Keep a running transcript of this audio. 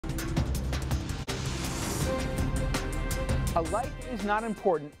A life is not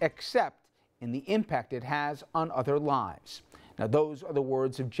important except in the impact it has on other lives. Now, those are the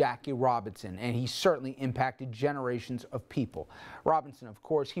words of Jackie Robinson, and he certainly impacted generations of people. Robinson, of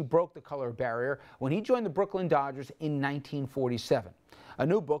course, he broke the color barrier when he joined the Brooklyn Dodgers in 1947. A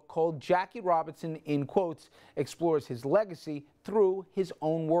new book called Jackie Robinson, in quotes, explores his legacy through his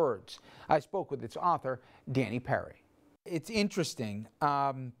own words. I spoke with its author, Danny Perry. It's interesting.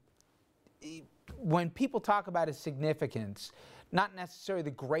 When people talk about his significance, not necessarily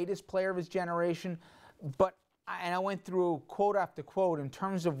the greatest player of his generation, but I went through quote after quote in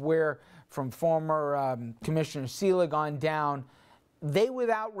terms of where, from former Commissioner Selig on down, they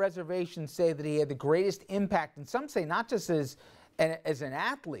without reservation say that he had the greatest impact, and some say not just as an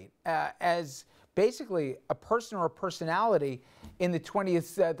athlete, as basically a person or a personality in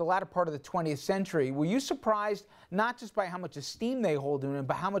the latter part of the 20th century. Were you surprised not just by how much esteem they hold in him,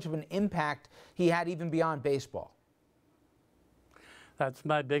 but how much of an impact he had even beyond baseball? That's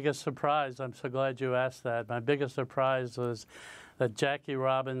my biggest surprise. I'm so glad you asked that. My biggest surprise was that Jackie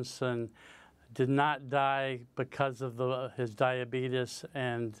Robinson did not die because of his diabetes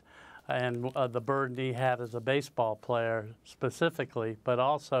and the burden he had as a baseball player specifically, but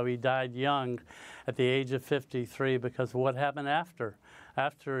also he died young at the age of 53 because of what happened after.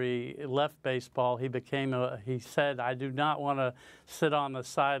 After he left baseball, he said, I do not want to sit on the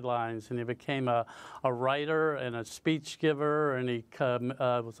sidelines, and he became a writer and a speech giver, and he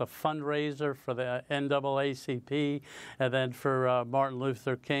was a fundraiser for the NAACP, and then for Martin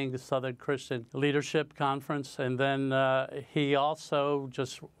Luther King, the Southern Christian Leadership Conference, and then he also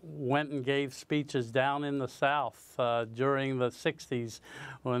just went and gave speeches down in the South during the 60s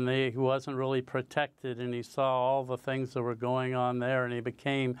when he wasn't really protected, and he saw all the things that were going on there, and he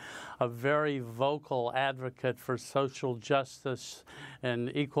became a very vocal advocate for social justice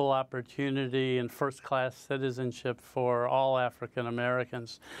and equal opportunity and first-class citizenship for all African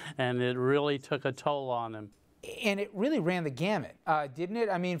Americans, and it really took a toll on him. And it really ran the gamut, didn't it?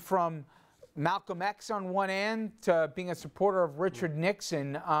 I mean, from Malcolm X on one end to being a supporter of Richard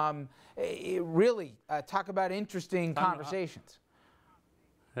Nixon, it really, talk about interesting conversations.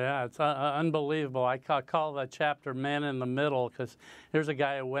 Yeah, it's unbelievable. I call that chapter Man in the Middle, because here's a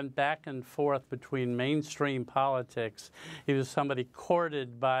guy who went back and forth between mainstream politics. He was somebody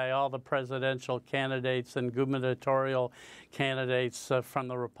courted by all the presidential candidates and gubernatorial candidates from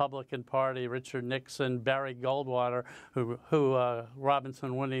the Republican Party, Richard Nixon, Barry Goldwater, who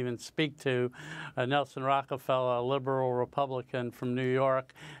Robinson wouldn't even speak to, Nelson Rockefeller, a liberal Republican from New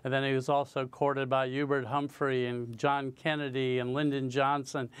York, and then he was also courted by Hubert Humphrey and John Kennedy and Lyndon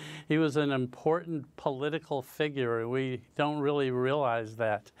Johnson. He was an important political figure. We don't really realize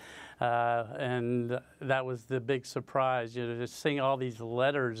that. And that was the big surprise, you know, just seeing all these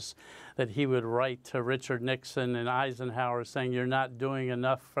letters that he would write to Richard Nixon and Eisenhower saying, you're not doing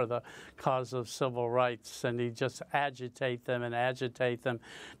enough for the cause of civil rights. And he'd just agitate them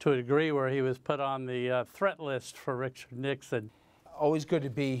to a degree where he was put on the threat list for Richard Nixon. Always good to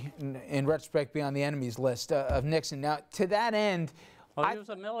be, in retrospect, be on the enemy's list of Nixon. Now, to that end, well, he was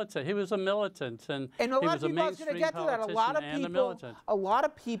a militant. He was a militant, and a lot he was of people, a mainstream politician. A lot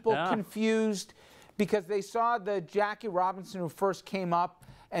of people confused because they saw the Jackie Robinson who first came up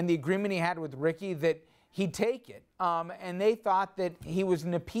and the agreement he had with Rickey that he'd take it, and they thought that he was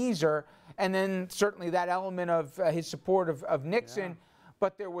an appeaser, and then certainly that element of his support of Nixon. Yeah.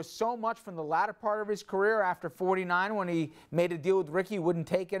 But there was so much from the latter part of his career after 49 when he made a deal with Rickey, wouldn't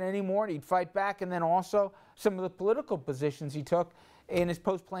take it anymore, and he'd fight back, and then also some of the political positions he took in his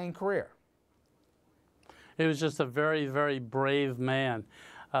post-playing career. He was just a very, very brave man.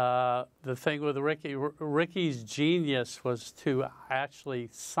 The thing with Rickey, Rickey's genius was to actually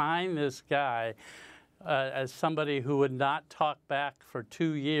sign this guy as somebody who would not talk back for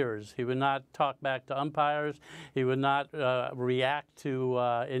 2 years. He would not talk back to umpires. He would not react to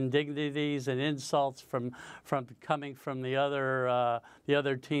indignities and insults from coming from the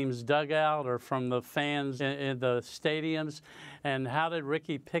other team's dugout or from the fans in the stadiums. And how did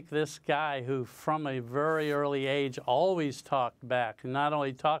Rickey pick this guy who, from a very early age, always talked back? And not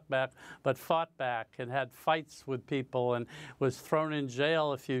only talked back, but fought back and had fights with people and was thrown in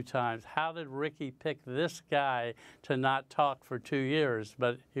jail a few times. How did Rickey pick this guy to not talk for 2 years?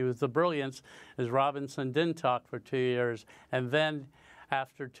 But he was the brilliance, as Robinson didn't talk for 2 years. And then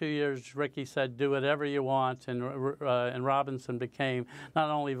after 2 years, Rickey said, do whatever you want, and Robinson became not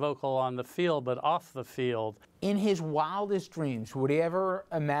only vocal on the field, but off the field. In his wildest dreams, would he ever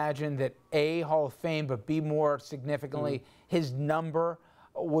imagine that A, Hall of Fame, but B, more significantly, his number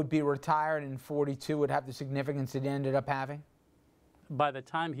would be retired in 42, would have the significance it ended up having? by the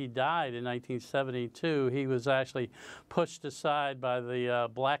time he died in 1972, he was actually pushed aside by the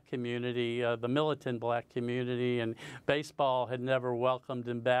black community, the militant black community, and baseball had never welcomed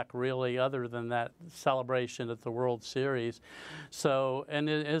him back really other than that celebration at the World Series. So, and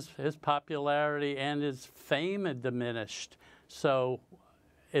his popularity and his fame had diminished. So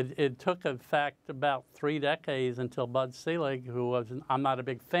it took, in fact, about 3 decades until Bud Selig, who was, I'm not a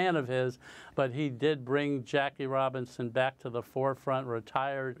big fan of his, but he did bring Jackie Robinson back to the forefront,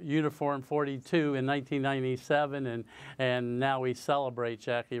 retired uniform 42 in 1997, and now we celebrate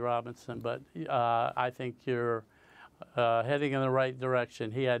Jackie Robinson. But I think you're heading in the right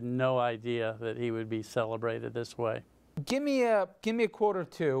direction. He had no idea that he would be celebrated this way. Give me a quote or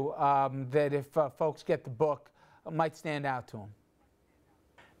two that if folks get the book might stand out to them.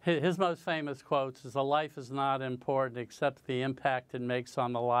 His most famous quotes is, "A life is not important except the impact it makes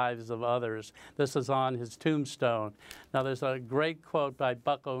on the lives of others." This is on his tombstone. Now, there's a great quote by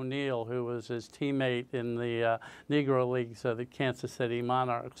Buck O'Neil, who was his teammate in the Negro Leagues of the Kansas City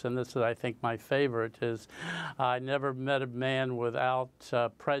Monarchs, and this is, I think, my favorite, is, "I never met a man without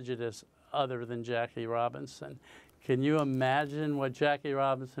prejudice other than Jackie Robinson." Can you imagine what Jackie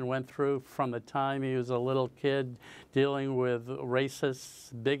Robinson went through from the time he was a little kid, dealing with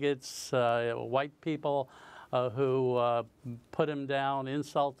racists, bigots, white people who put him down,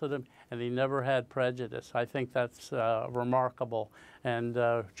 insulted him, and he never had prejudice? I think that's remarkable. And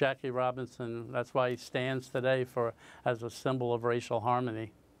Jackie Robinson, that's why he stands today as a symbol of racial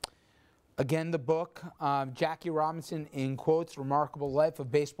harmony. Again, the book, Jackie Robinson in Quotes, Remarkable Life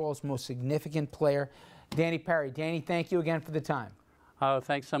of Baseball's Most Significant Player. Danny Perry. Danny, thank you again for the time. Oh,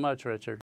 thanks so much, Richard.